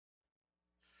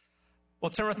Well,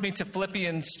 turn with me to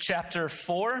Philippians chapter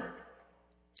 4.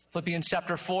 Philippians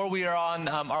chapter 4, we are on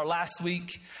our last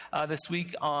week, this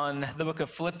week on the book of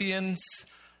Philippians.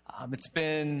 It's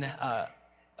been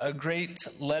a great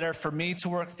letter for me to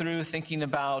work through, thinking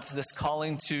about this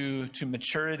calling to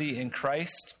maturity in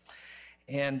Christ.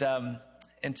 And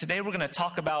today we're going to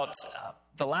talk about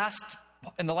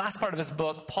in the last part of his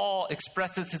book, Paul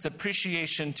expresses his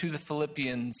appreciation to the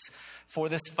Philippians for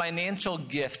this financial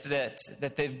gift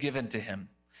that they've given to him.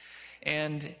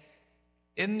 And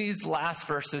in these last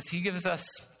verses, he gives us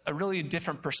a really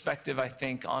different perspective, I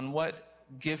think, on what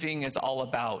giving is all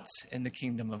about in the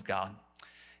kingdom of God.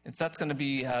 And so that's going to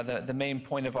be the main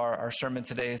point of our sermon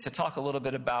today, is to talk a little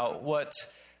bit about the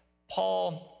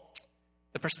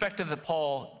perspective that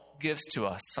Paul gives to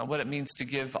us on what it means to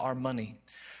give our money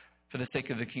for the sake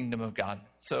of the kingdom of God.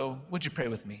 So would you pray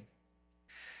with me?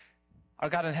 Our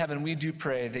God in heaven, we do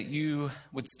pray that you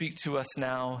would speak to us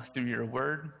now through your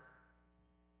word.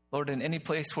 Lord, in any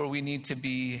place where we need to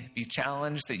be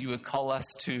challenged, that you would call us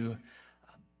to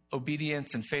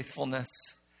obedience and faithfulness.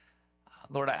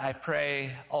 Lord, I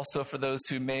pray also for those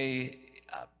who may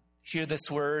hear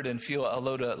this word and feel a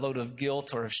load of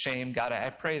guilt or of shame. God, I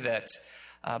pray that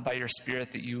by your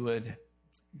Spirit that you would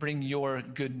bring your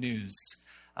good news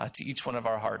to each one of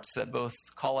our hearts, that both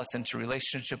call us into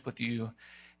relationship with you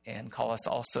and call us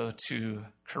also to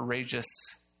courageous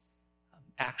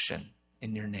action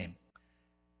in your name.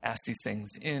 Ask these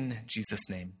things in Jesus'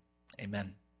 name.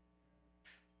 Amen.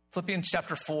 Philippians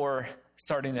chapter 4,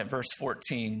 starting at verse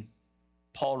 14,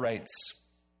 Paul writes,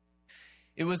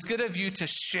 "It was good of you to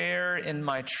share in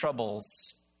my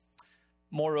troubles.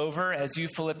 Moreover, as you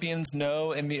Philippians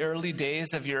know, in the early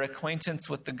days of your acquaintance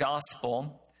with the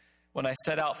gospel, when I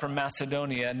set out from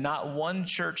Macedonia, not one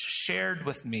church shared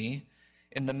with me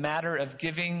in the matter of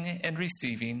giving and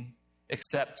receiving,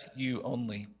 except you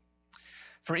only.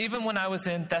 For even when I was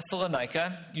in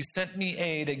Thessalonica, you sent me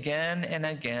aid again and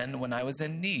again when I was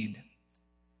in need.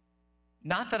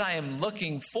 Not that I am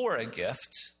looking for a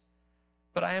gift,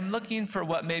 but I am looking for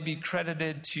what may be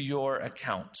credited to your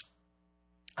account.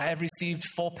 I have received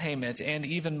full payment, and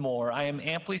even more, I am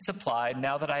amply supplied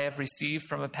now that I have received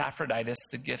from Epaphroditus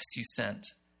the gifts you sent.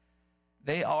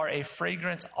 They are a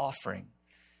fragrant offering,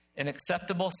 an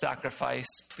acceptable sacrifice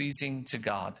pleasing to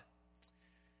God.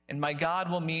 And my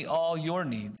God will meet all your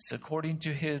needs according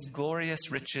to his glorious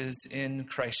riches in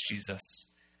Christ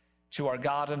Jesus. To our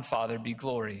God and Father be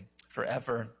glory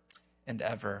forever and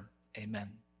ever.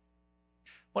 Amen."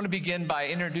 I want to begin by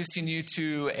introducing you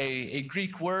to a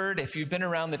Greek word. If you've been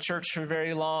around the church for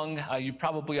very long, you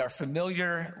probably are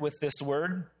familiar with this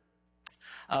word.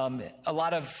 A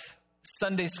lot of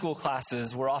Sunday school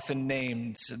classes were often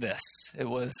named this. It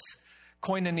was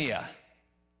koinonia.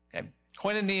 Okay.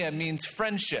 Koinonia means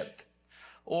friendship,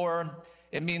 or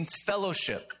it means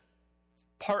fellowship,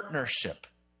 partnership,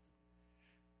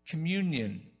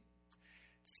 communion.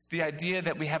 It's the idea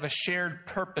that we have a shared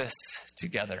purpose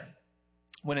together.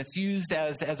 When it's used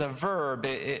as a verb,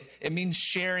 it means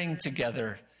sharing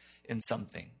together in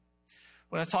something.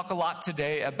 We're going to talk a lot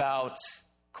today about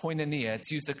koinonia. It's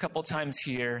used a couple times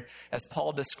here as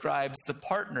Paul describes the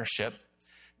partnership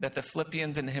that the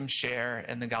Philippians and him share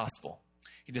in the gospel.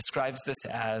 He describes this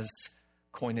as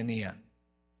koinonia.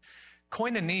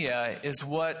 Koinonia is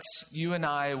what you and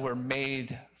I were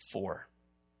made for.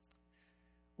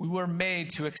 We were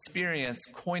made to experience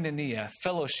koinonia,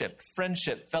 fellowship,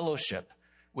 friendship, fellowship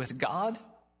with God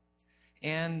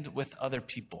and with other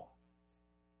people.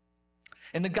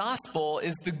 And the gospel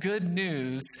is the good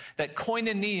news that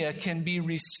koinonia can be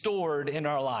restored in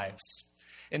our lives.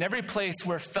 In every place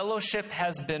where fellowship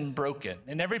has been broken,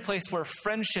 in every place where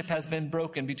friendship has been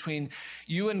broken between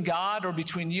you and God or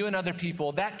between you and other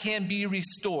people, that can be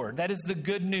restored. That is the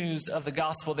good news of the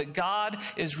gospel, that God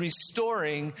is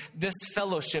restoring this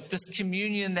fellowship, this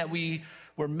communion that we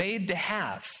were made to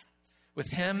have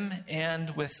with him and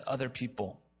with other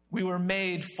people. We were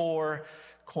made for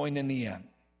koinonia.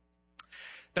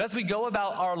 But as we go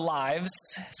about our lives,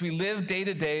 as we live day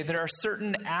to day, there are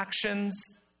certain actions,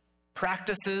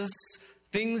 practices,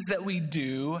 things that we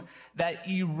do that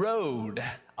erode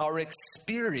our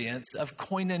experience of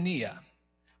koinonia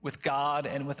with God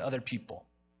and with other people.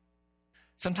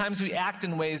 Sometimes we act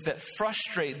in ways that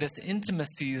frustrate this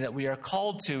intimacy that we are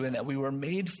called to and that we were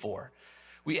made for.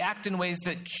 We act in ways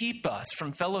that keep us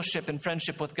from fellowship and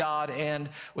friendship with God and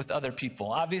with other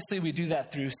people. Obviously, we do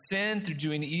that through sin, through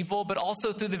doing evil, but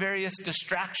also through the various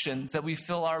distractions that we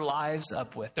fill our lives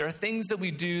up with. There are things that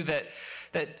we do that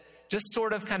just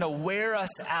sort of kind of wear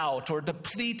us out or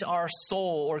deplete our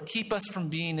soul or keep us from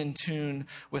being in tune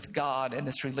with God and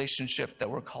this relationship that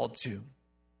we're called to.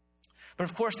 But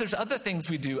of course, there's other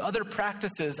things we do, other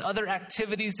practices, other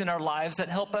activities in our lives that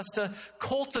help us to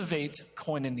cultivate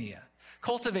koinonia,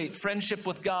 cultivate friendship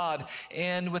with God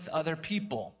and with other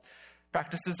people.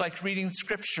 Practices like reading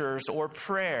scriptures or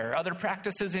prayer, other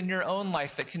practices in your own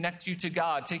life that connect you to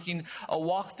God, taking a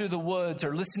walk through the woods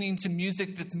or listening to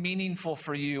music that's meaningful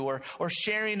for you or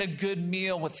sharing a good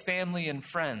meal with family and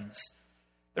friends.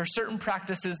 There are certain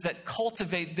practices that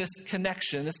cultivate this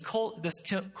connection, this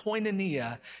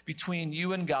koinonia between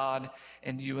you and God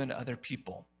and you and other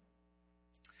people.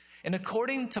 And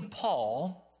according to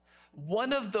Paul,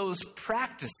 one of those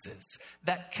practices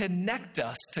that connect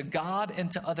us to God and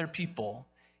to other people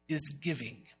is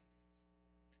giving.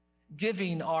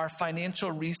 Giving our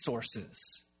financial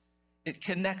resources. It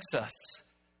connects us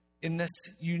in this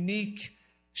unique,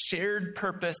 shared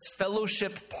purpose,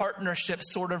 fellowship, partnership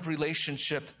sort of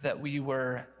relationship that we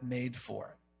were made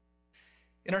for.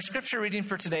 In our scripture reading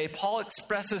for today, Paul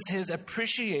expresses his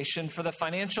appreciation for the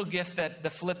financial gift that the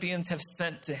Philippians have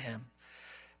sent to him.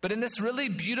 But in this really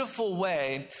beautiful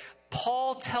way,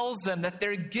 Paul tells them that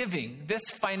their giving, this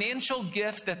financial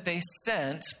gift that they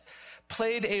sent,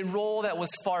 played a role that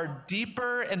was far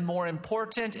deeper and more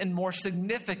important and more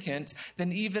significant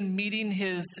than even meeting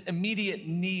his immediate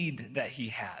need that he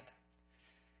had.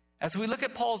 As we look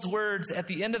at Paul's words at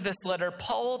the end of this letter,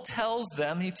 Paul tells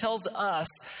us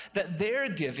that their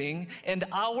giving and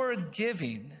our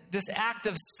giving, this act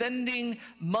of sending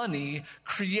money,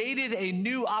 created a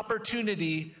new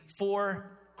opportunity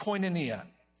for koinonia.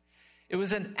 It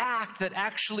was an act that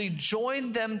actually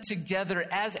joined them together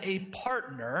as a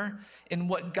partner in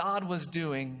what God was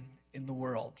doing in the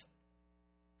world.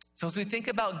 So as we think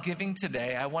about giving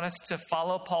today, I want us to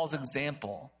follow Paul's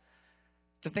example,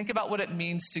 to think about what it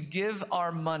means to give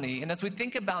our money. And as we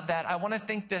think about that, I want to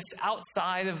think this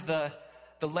outside of the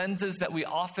lenses that we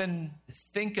often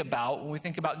think about when we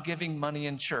think about giving money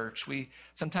in church. We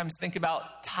sometimes think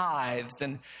about tithes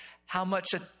and how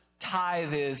much a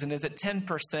tithe is, and is it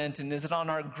 10%, and is it on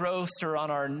our gross or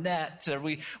on our net? Or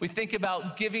we think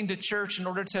about giving to church in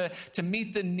order to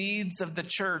meet the needs of the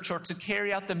church, or to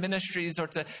carry out the ministries, or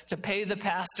to pay the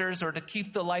pastors, or to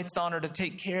keep the lights on, or to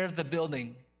take care of the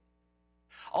building.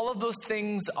 All of those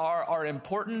things are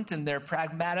important, and they're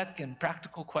pragmatic and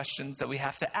practical questions that we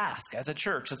have to ask as a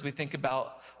church as we think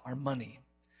about our money.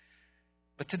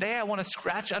 But today I want to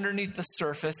scratch underneath the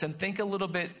surface and think a little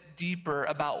bit deeper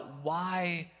about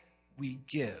why we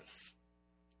give.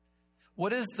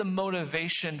 What is the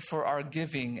motivation for our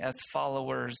giving as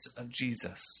followers of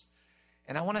Jesus?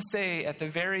 And I want to say at the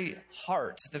very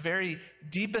heart, the very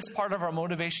deepest part of our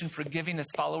motivation for giving as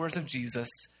followers of Jesus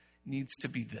needs to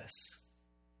be this: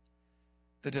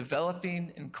 the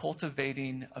developing and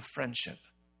cultivating of friendship,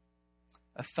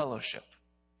 of fellowship,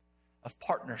 of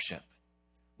partnership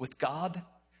with God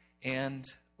and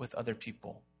with other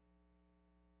people.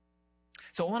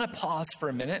 So I want to pause for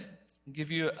a minute and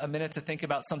give you a minute to think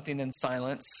about something in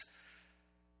silence.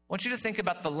 I want you to think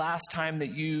about the last time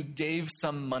that you gave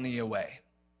some money away.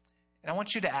 And I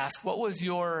want you to ask, what was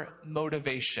your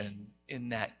motivation in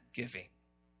that giving?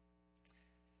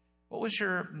 What was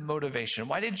your motivation?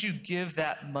 Why did you give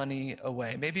that money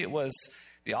away? Maybe it was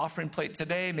the offering plate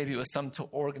today. Maybe it was some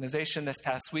organization this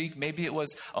past week. Maybe it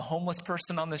was a homeless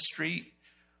person on the street.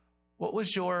 What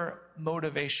was your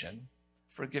motivation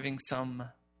for giving some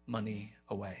money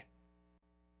away?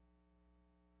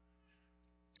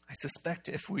 I suspect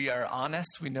if we are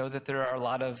honest, we know that there are a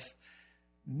lot of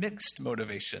mixed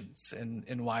motivations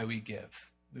in why we give.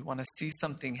 We want to see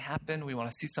something happen. We want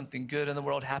to see something good in the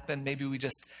world happen. Maybe we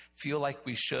just feel like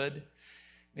we should.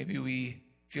 Maybe we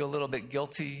feel a little bit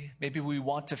guilty. Maybe we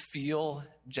want to feel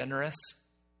generous.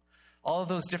 All of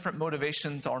those different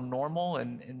motivations are normal,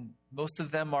 and most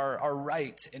of them are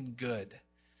right and good.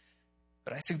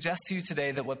 But I suggest to you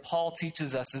today that what Paul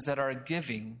teaches us is that our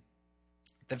giving,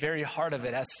 at the very heart of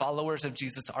it, as followers of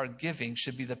Jesus, our giving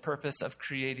should be the purpose of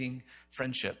creating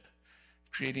friendship,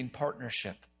 of creating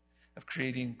partnership, of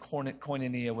creating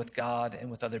koinonia with God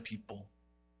and with other people.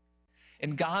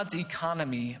 In God's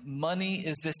economy, money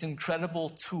is this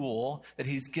incredible tool that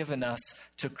he's given us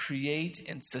to create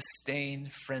and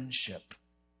sustain friendship.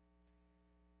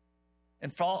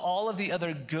 And for all of the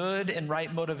other good and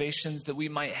right motivations that we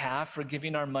might have for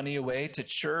giving our money away to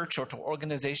church or to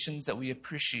organizations that we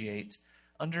appreciate,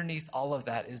 underneath all of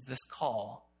that is this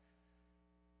call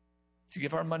to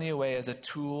give our money away as a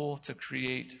tool to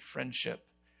create friendship,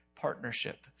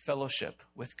 partnership, fellowship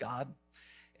with God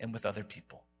and with other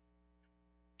people.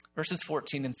 Verses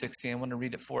 14 and 16, I want to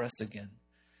read it for us again.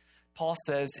 Paul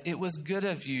says, "It was good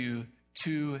of you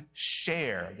to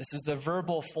share." This is the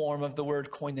verbal form of the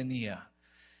word koinonia.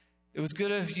 It was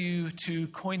good of you to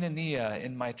koinonia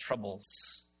in my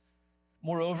troubles.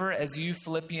 Moreover, as you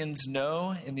Philippians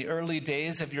know, in the early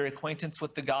days of your acquaintance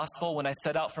with the gospel, when I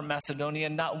set out from Macedonia,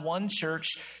 not one church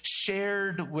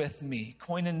shared with me,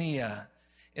 koinonia,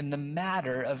 in the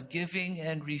matter of giving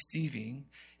and receiving,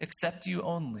 except you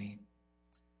only.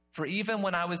 For even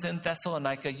when I was in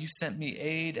Thessalonica, you sent me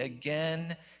aid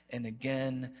again and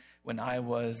again when I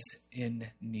was in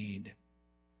need.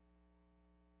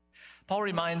 Paul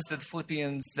reminds the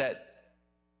Philippians that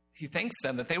he thanks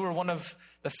them that they were one of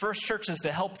the first churches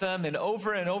to help them, and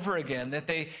over again, that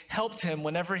they helped him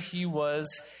whenever he was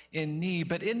in need.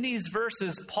 But in these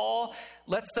verses, Paul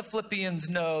lets the Philippians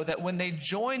know that when they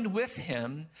joined with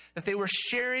him, that they were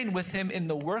sharing with him in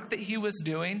the work that he was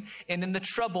doing and in the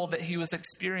trouble that he was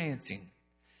experiencing.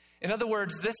 In other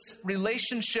words, this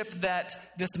relationship that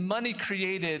this money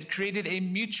created a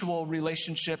mutual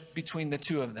relationship between the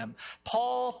two of them.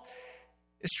 Paul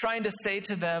is trying to say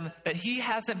to them that he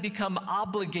hasn't become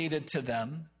obligated to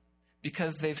them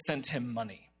because they've sent him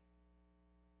money.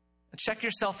 Check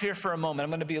yourself here for a moment. I'm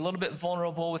going to be a little bit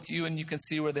vulnerable with you, and you can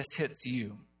see where this hits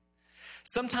you.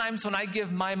 Sometimes when I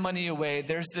give my money away,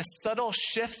 there's this subtle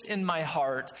shift in my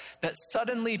heart that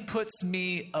suddenly puts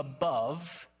me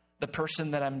above the person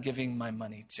that I'm giving my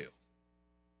money to.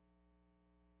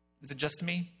 Is it just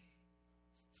me?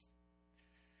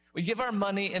 We give our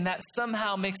money, and that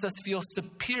somehow makes us feel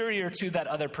superior to that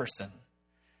other person.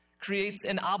 Creates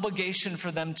an obligation for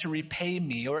them to repay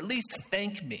me, or at least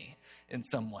thank me in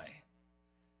some way.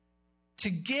 To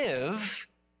give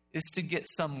is to get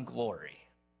some glory.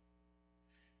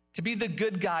 To be the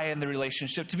good guy in the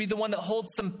relationship, to be the one that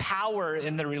holds some power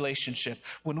in the relationship.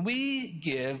 When we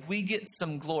give, we get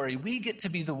some glory. We get to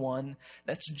be the one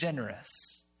that's generous.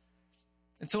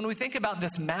 And so when we think about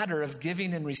this matter of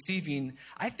giving and receiving,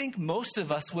 I think most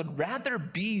of us would rather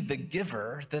be the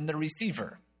giver than the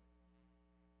receiver.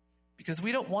 Because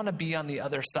we don't want to be on the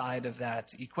other side of that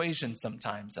equation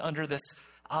sometimes, under this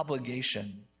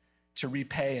obligation to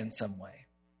repay in some way.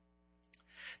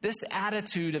 This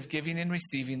attitude of giving and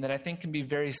receiving that I think can be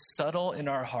very subtle in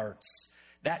our hearts,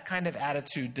 that kind of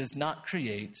attitude does not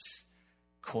create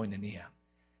koinonia.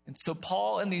 And so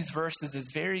Paul in these verses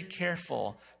is very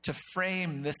careful to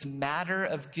frame this matter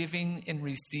of giving and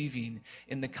receiving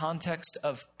in the context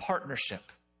of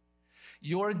partnership.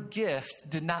 Your gift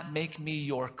did not make me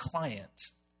your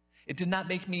client. It did not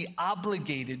make me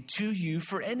obligated to you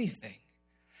for anything.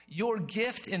 Your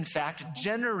gift, in fact,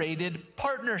 generated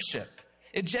partnership.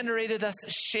 It generated us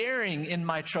sharing in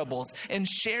my troubles and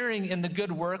sharing in the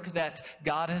good work that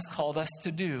God has called us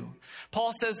to do.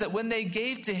 Paul says that when they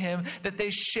gave to him, that they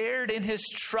shared in his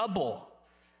trouble,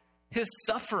 his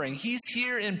suffering. He's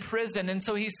here in prison, and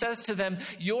so he says to them,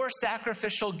 your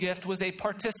sacrificial gift was a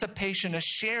participation, a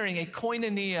sharing, a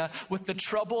koinonia with the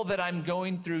trouble that I'm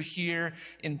going through here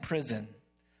in prison.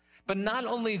 But not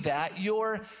only that,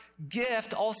 your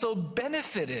gift also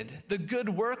benefited the good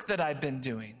work that I've been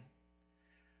doing.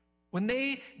 When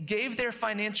they gave their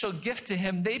financial gift to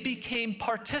him, they became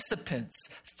participants,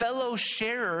 fellow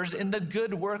sharers in the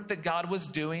good work that God was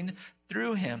doing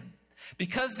through him.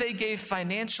 Because they gave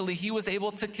financially, he was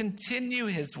able to continue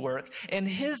his work, and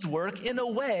his work, in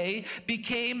a way,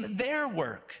 became their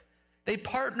work. They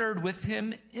partnered with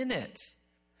him in it.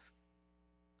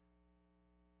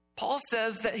 Paul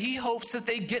says that he hopes that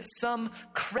they get some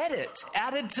credit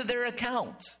added to their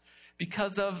account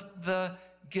because of the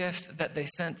gift that they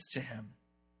sent to him.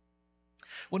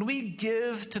 When we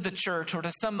give to the church or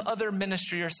to some other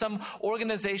ministry or some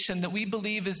organization that we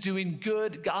believe is doing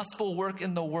good gospel work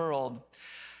in the world,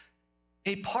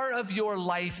 a part of your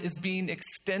life is being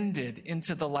extended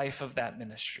into the life of that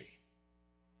ministry.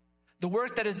 The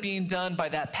work that is being done by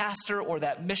that pastor or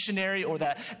that missionary or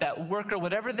that worker,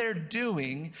 whatever they're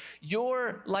doing,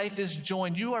 your life is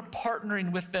joined. You are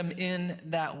partnering with them in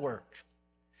that work.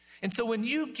 And so when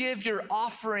you give your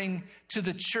offering to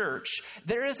the church,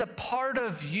 there is a part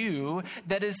of you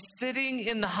that is sitting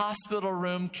in the hospital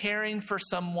room caring for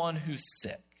someone who's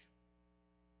sick.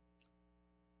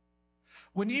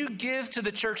 When you give to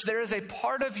the church, there is a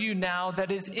part of you now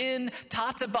that is in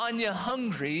Tatabánya,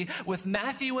 Hungary, with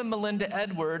Matthew and Melinda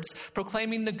Edwards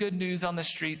proclaiming the good news on the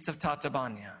streets of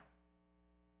Tatabánya.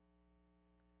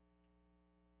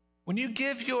 When you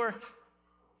give your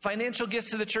financial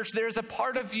gifts to the church, there's a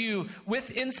part of you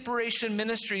with Inspiration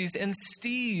Ministries and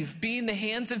Steve being the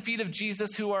hands and feet of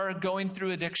Jesus who are going through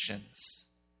addictions.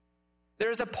 There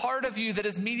is a part of you that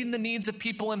is meeting the needs of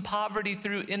people in poverty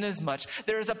through Inasmuch.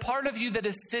 There is a part of you that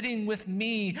is sitting with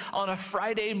me on a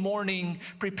Friday morning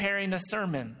preparing a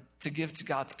sermon to give to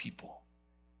God's people.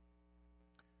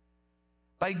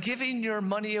 By giving your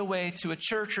money away to a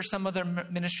church or some other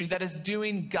ministry that is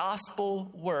doing gospel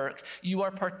work, you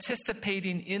are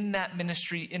participating in that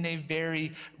ministry in a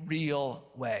very real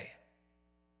way.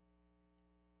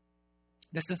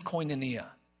 This is koinonia,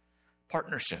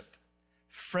 partnership,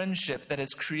 friendship that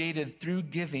is created through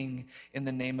giving in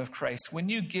the name of Christ. When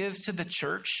you give to the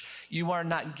church, you are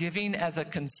not giving as a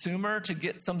consumer to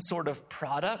get some sort of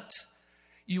product.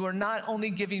 You are not only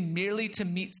giving merely to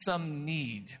meet some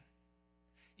need.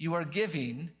 You are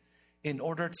giving in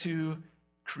order to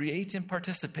create and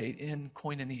participate in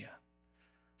koinonia,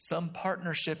 some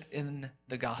partnership in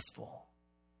the gospel.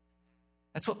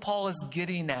 That's what Paul is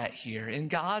getting at here. In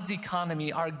God's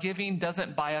economy, our giving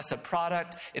doesn't buy us a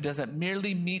product. It doesn't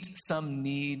merely meet some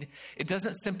need. It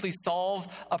doesn't simply solve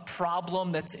a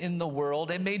problem that's in the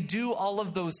world. It may do all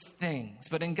of those things,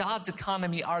 but in God's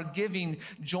economy, our giving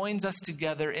joins us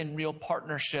together in real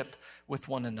partnership with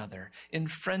one another, in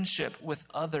friendship with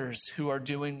others who are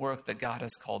doing work that God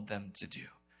has called them to do.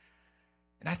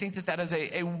 And I think that is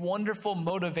a wonderful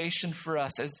motivation for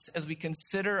us as we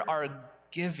consider our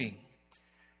giving.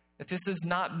 That this is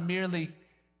not merely,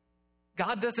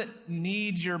 God doesn't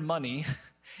need your money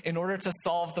in order to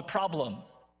solve the problem.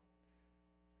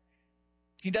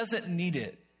 He doesn't need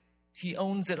it. He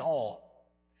owns it all.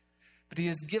 But he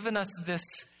has given us this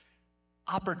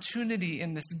opportunity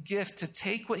in this gift to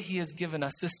take what he has given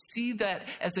us, to see that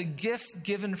as a gift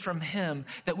given from him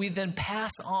that we then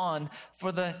pass on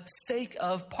for the sake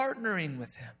of partnering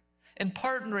with him and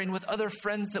partnering with other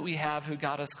friends that we have who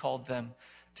God has called them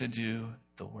to do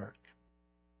the work.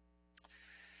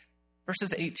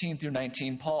 Verses 18 through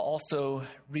 19, Paul also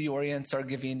reorients our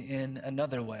giving in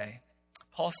another way.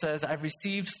 Paul says, I've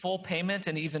received full payment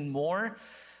and even more.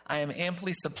 I am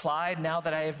amply supplied now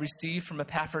that I have received from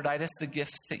Epaphroditus the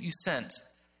gifts that you sent.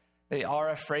 They are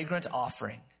a fragrant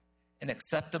offering, an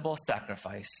acceptable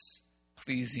sacrifice,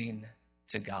 pleasing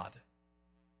to God.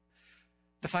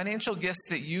 The financial gifts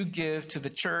that you give to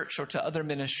the church or to other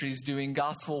ministries doing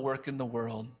gospel work in the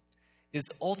world is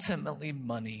ultimately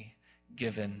money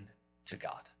given to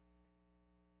God.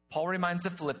 Paul reminds the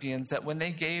Philippians that when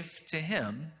they gave to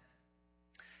him,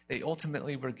 they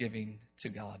ultimately were giving to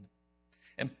God.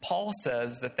 And Paul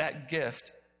says that that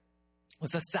gift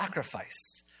was a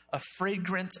sacrifice, a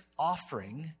fragrant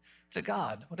offering to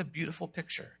God. What a beautiful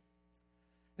picture.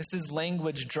 This is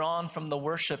language drawn from the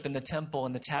worship in the temple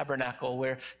and the tabernacle,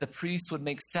 where the priests would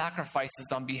make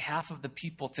sacrifices on behalf of the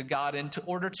people to God in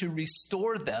order to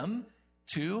restore them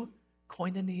to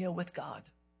koinonia with God.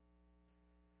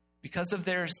 Because of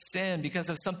their sin,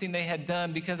 because of something they had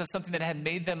done, because of something that had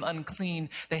made them unclean,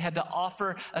 they had to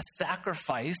offer a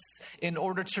sacrifice in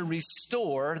order to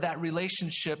restore that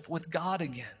relationship with God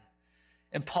again.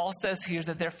 And Paul says here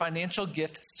that their financial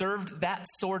gift served that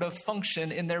sort of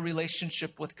function in their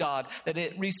relationship with God, that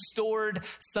it restored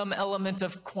some element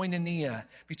of koinonia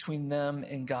between them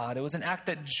and God. It was an act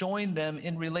that joined them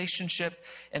in relationship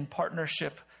and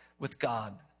partnership with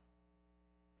God.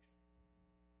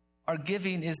 Our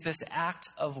giving is this act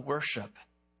of worship.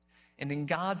 And in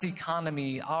God's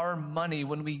economy, our money,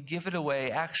 when we give it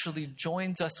away, actually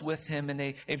joins us with him in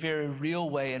a very real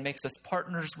way and makes us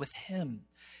partners with him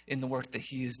in the work that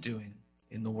he is doing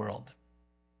in the world.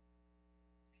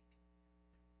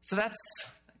 So that's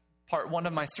part one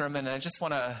of my sermon. And I just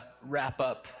want to wrap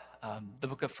up the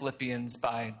book of Philippians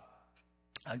by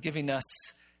giving us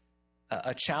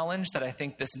a challenge that I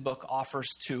think this book offers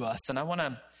to us. And I want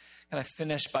to kind of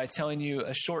finish by telling you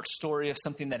a short story of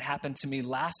something that happened to me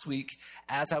last week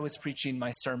as I was preaching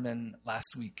my sermon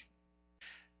last week.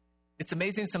 It's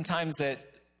amazing sometimes that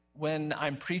when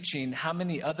I'm preaching, how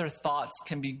many other thoughts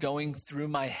can be going through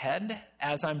my head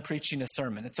as I'm preaching a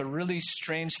sermon. It's a really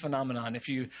strange phenomenon. If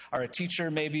you are a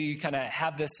teacher, maybe you kind of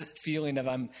have this feeling of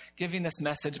I'm giving this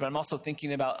message, but I'm also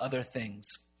thinking about other things.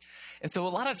 And so a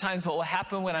lot of times what will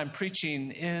happen when I'm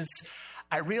preaching is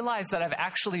I realize that I've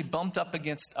actually bumped up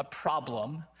against a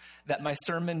problem that my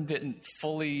sermon didn't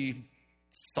fully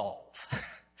solve.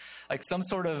 Like some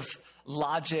sort of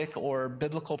logic or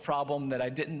biblical problem that I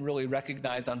didn't really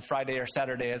recognize on Friday or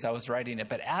Saturday as I was writing it.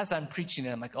 But as I'm preaching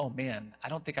it, I'm like, oh man, I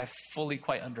don't think I fully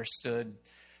quite understood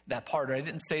that part, or I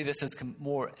didn't say this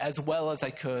as well as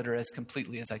I could or as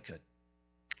completely as I could.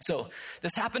 So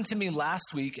this happened to me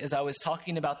last week as I was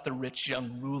talking about the rich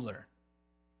young ruler.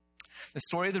 The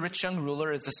story of the rich young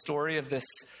ruler is the story of this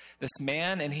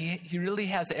man, and he really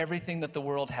has everything that the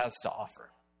world has to offer.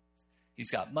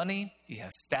 He's got money, he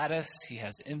has status, he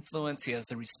has influence, he has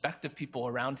the respect of people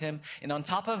around him. And on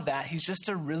top of that, he's just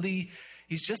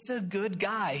a good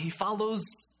guy. He follows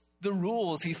the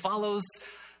rules, he follows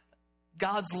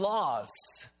God's laws.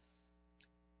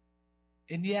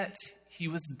 And yet he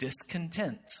was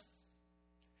discontent.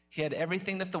 He had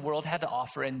everything that the world had to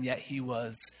offer, and yet he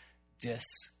was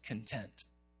discontent.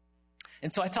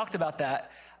 And so I talked about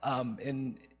that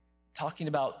in talking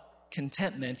about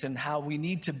contentment and how we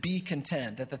need to be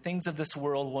content, that the things of this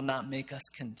world will not make us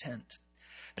content.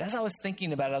 But as I was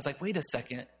thinking about it, I was like, wait a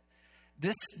second.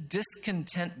 This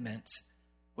discontentment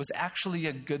was actually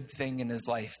a good thing in his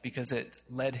life because it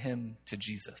led him to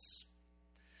Jesus.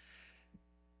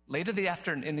 Later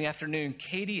in the afternoon,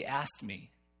 Katie asked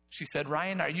me, she said,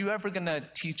 Ryan, are you ever going to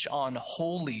teach on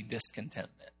holy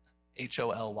discontentment?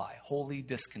 Holy, holy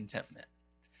discontentment.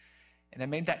 And I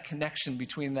made that connection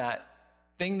between that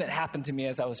thing that happened to me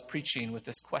as I was preaching with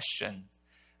this question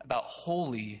about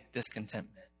holy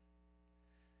discontentment.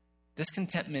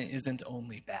 Discontentment isn't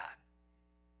only bad.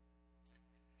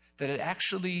 That it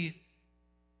actually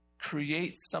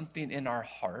creates something in our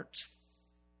heart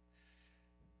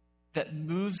that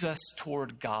moves us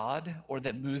toward God or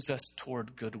that moves us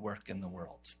toward good work in the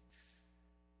world.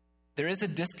 There is a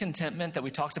discontentment that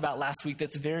we talked about last week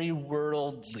that's very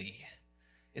worldly.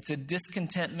 It's a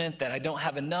discontentment that I don't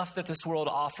have enough that this world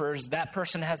offers. That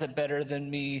person has it better than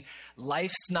me.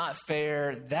 Life's not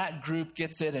fair. That group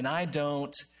gets it and I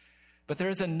don't. But there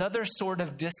is another sort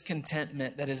of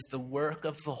discontentment that is the work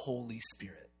of the Holy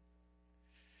Spirit.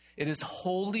 It is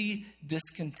holy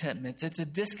discontentment. It's a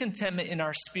discontentment in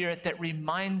our spirit that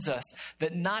reminds us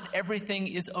that not everything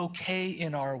is okay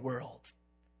in our world.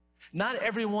 Not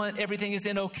everything is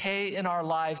okay in our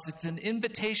lives. It's an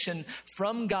invitation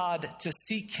from God to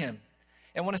seek him.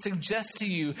 And I want to suggest to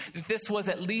you that this was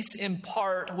at least in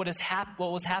part what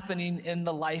was happening in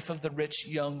the life of the rich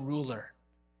young ruler.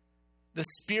 The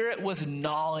Spirit was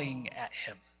gnawing at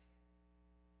him.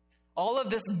 All of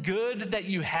this good that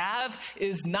you have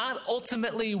is not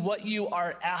ultimately what you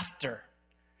are after.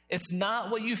 It's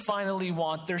not what you finally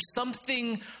want. There's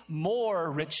something more,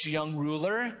 rich young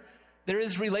ruler. There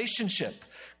is relationship.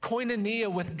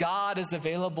 Koinonia with God is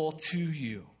available to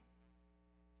you.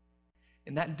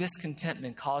 And that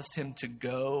discontentment caused him to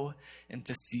go and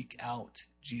to seek out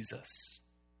Jesus.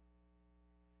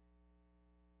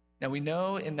 Now we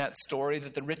know in that story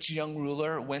that the rich young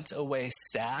ruler went away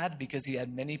sad because he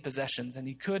had many possessions and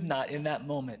he could not in that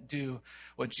moment do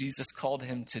what Jesus called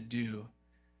him to do.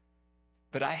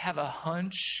 But I have a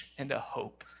hunch and a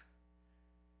hope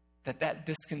that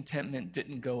discontentment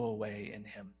didn't go away in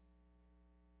him.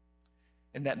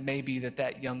 And that maybe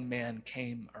that young man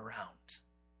came around.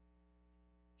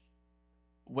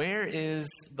 Where is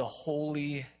the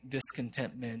holy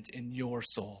discontentment in your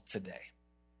soul today?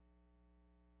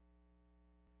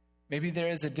 Maybe there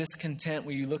is a discontent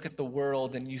where you look at the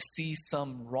world and you see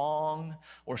some wrong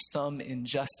or some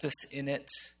injustice in it,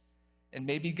 and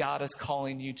maybe God is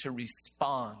calling you to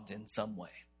respond in some way.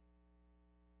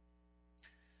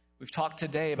 We've talked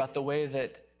today about the way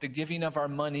that the giving of our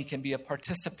money can be a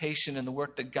participation in the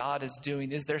work that God is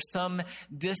doing. Is there some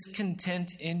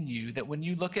discontent in you that when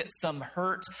you look at some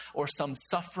hurt or some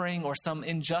suffering or some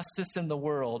injustice in the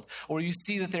world, or you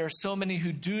see that there are so many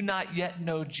who do not yet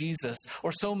know Jesus,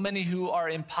 or so many who are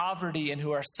in poverty and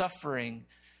who are suffering,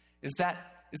 is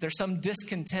there some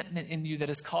discontentment in you that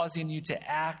is causing you to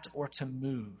act or to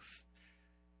move?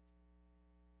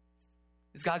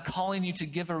 Is God calling you to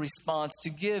give a response, to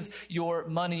give your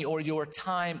money or your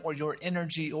time or your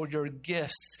energy or your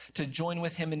gifts to join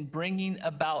with him in bringing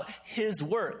about his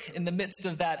work in the midst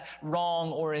of that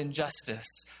wrong or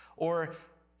injustice, or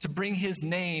to bring his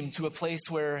name to a place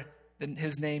where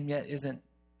his name yet isn't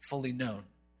fully known?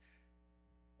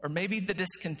 Or maybe the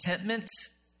discontentment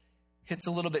hits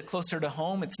a little bit closer to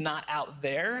home. It's not out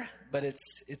there, but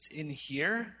it's in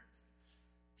here.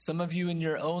 Some of you in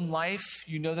your own life,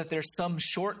 you know that there's some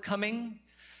shortcoming,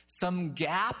 some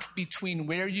gap between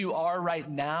where you are right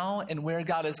now and where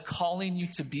God is calling you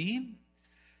to be.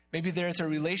 Maybe there's a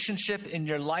relationship in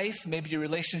your life, maybe your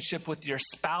relationship with your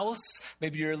spouse,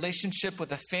 maybe your relationship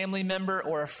with a family member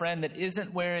or a friend that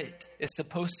isn't where it is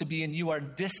supposed to be, and you are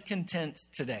discontent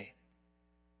today.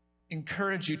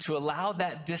 Encourage you to allow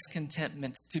that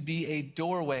discontentment to be a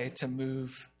doorway to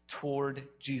move toward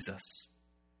Jesus,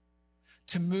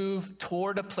 to move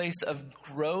toward a place of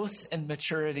growth and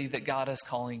maturity that God is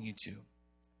calling you to.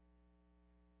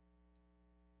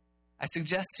 I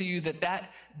suggest to you that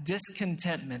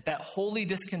discontentment, that holy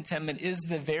discontentment, is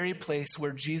the very place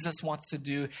where Jesus wants to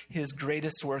do his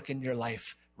greatest work in your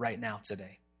life right now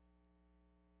today.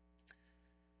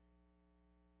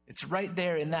 It's right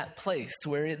there in that place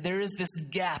where there is this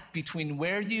gap between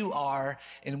where you are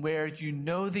and where you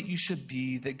know that you should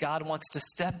be, that God wants to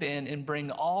step in and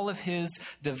bring all of his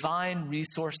divine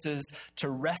resources to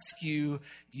rescue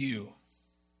you.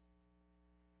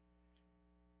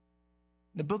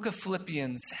 The book of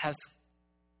Philippians has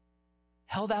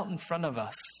held out in front of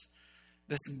us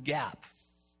this gap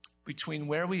between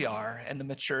where we are and the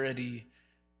maturity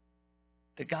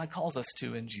that God calls us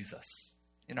to in Jesus,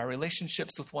 in our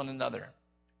relationships with one another,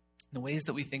 in the ways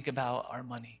that we think about our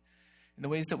money, in the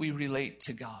ways that we relate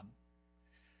to God.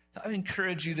 So I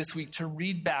encourage you this week to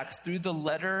read back through the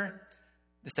letter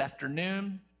this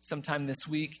afternoon, sometime this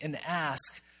week, and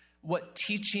ask, what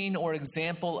teaching or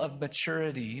example of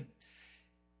maturity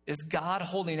is God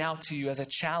holding out to you as a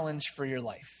challenge for your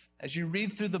life? As you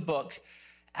read through the book,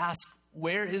 ask,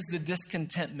 where is the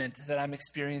discontentment that I'm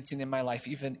experiencing in my life,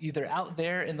 either out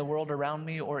there in the world around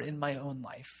me or in my own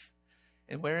life?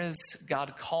 And where is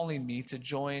God calling me to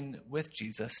join with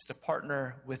Jesus, to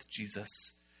partner with Jesus,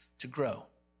 to grow,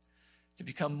 to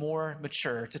become more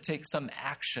mature, to take some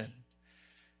action,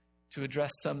 to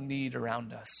address some need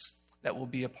around us that will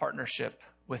be a partnership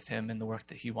with him in the work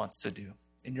that he wants to do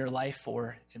in your life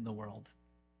or in the world?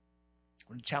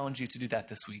 I want to challenge you to do that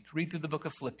this week. Read through the book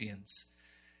of Philippians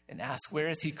and ask, where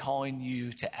is he calling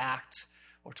you to act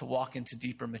or to walk into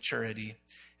deeper maturity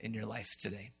in your life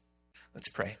today? Let's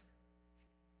pray.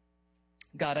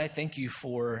 God, I thank you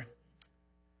for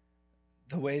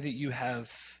the way that you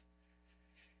have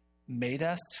made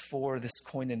us for this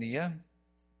koinonia,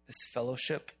 this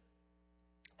fellowship,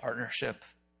 partnership,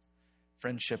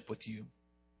 friendship with you.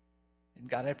 And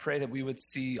God, I pray that we would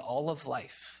see all of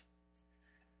life,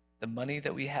 the money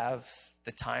that we have,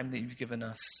 the time that you've given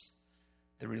us,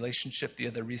 the relationship, the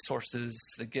other resources,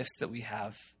 the gifts that we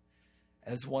have,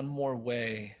 as one more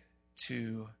way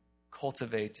to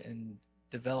cultivate and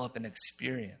develop and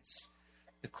experience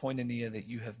the koinonia that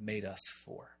you have made us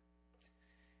for.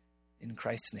 In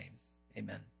Christ's name,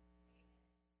 amen.